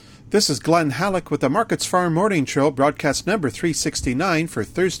This is Glenn Halleck with the Markets Farm Morning Show, broadcast number 369 for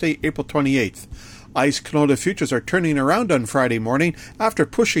Thursday, April 28th. ICE canola futures are turning around on Friday morning after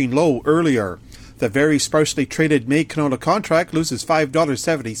pushing low earlier. The very sparsely traded May canola contract loses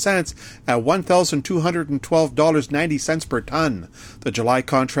 $5.70 at $1,212.90 per ton. The July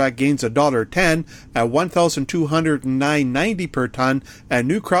contract gains $1.10 at $1,209.90 per ton, and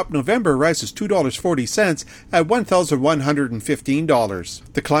new crop November rises $2.40 at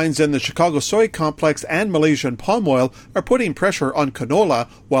 $1,115. Declines in the Chicago soy complex and Malaysian palm oil are putting pressure on canola,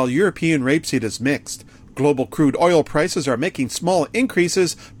 while European rapeseed is mixed. Global crude oil prices are making small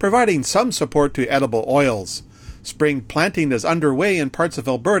increases, providing some support to edible oils. Spring planting is underway in parts of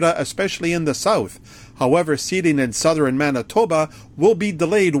Alberta, especially in the south. However, seeding in southern Manitoba will be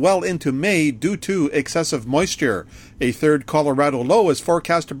delayed well into May due to excessive moisture. A third Colorado low is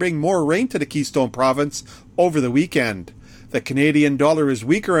forecast to bring more rain to the Keystone Province over the weekend. The Canadian dollar is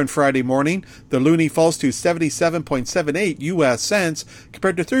weaker on Friday morning. The loonie falls to 77.78 U.S. cents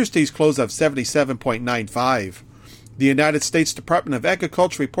compared to Thursday's close of 77.95. The United States Department of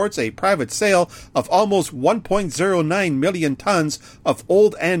Agriculture reports a private sale of almost 1.09 million tons of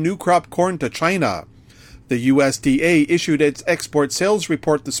old and new crop corn to China. The USDA issued its export sales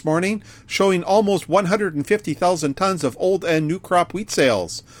report this morning, showing almost 150,000 tons of old and new crop wheat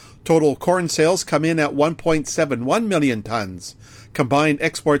sales. Total corn sales come in at 1.71 million tons. Combined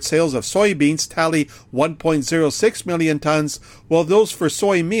export sales of soybeans tally 1.06 million tons, while those for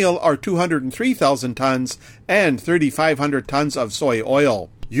soy meal are 203,000 tons and 3,500 tons of soy oil.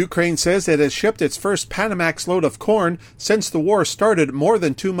 Ukraine says it has shipped its first Panamax load of corn since the war started more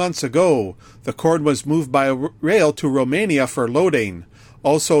than 2 months ago. The corn was moved by rail to Romania for loading.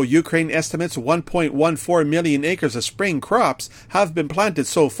 Also, Ukraine estimates 1.14 million acres of spring crops have been planted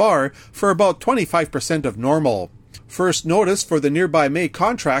so far, for about 25% of normal. First notice for the nearby May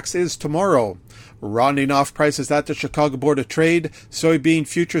contracts is tomorrow. Rounding off prices at the Chicago Board of Trade, soybean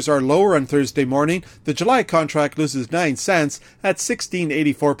futures are lower on Thursday morning. The July contract loses 9 cents at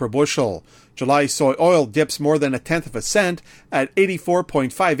 $16.84 per bushel. July soy oil dips more than 1/10 cent at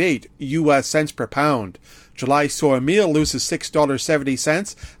 84.58 U.S. cents per pound. July soy meal loses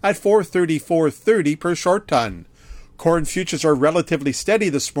 $6.70 at $434.30 per short ton. Corn futures are relatively steady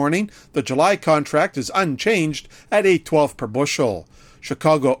this morning. The July contract is unchanged at $8.12 per bushel.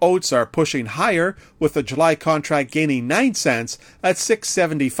 Chicago oats are pushing higher, with the July contract gaining 9 cents at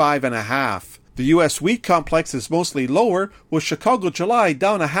 $6.75.5. The U.S. wheat complex is mostly lower, with Chicago July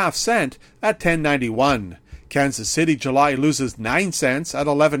down 0.5 cent at $10.91. Kansas City July loses 9 cents at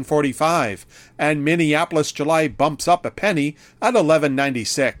 $11.45, and Minneapolis July bumps up a penny at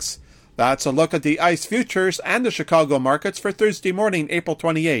 $11.96. That's a look at the ICE futures and the Chicago markets for Thursday morning, April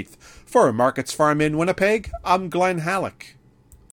 28th. For Markets Farm in Winnipeg, I'm Glenn Halleck.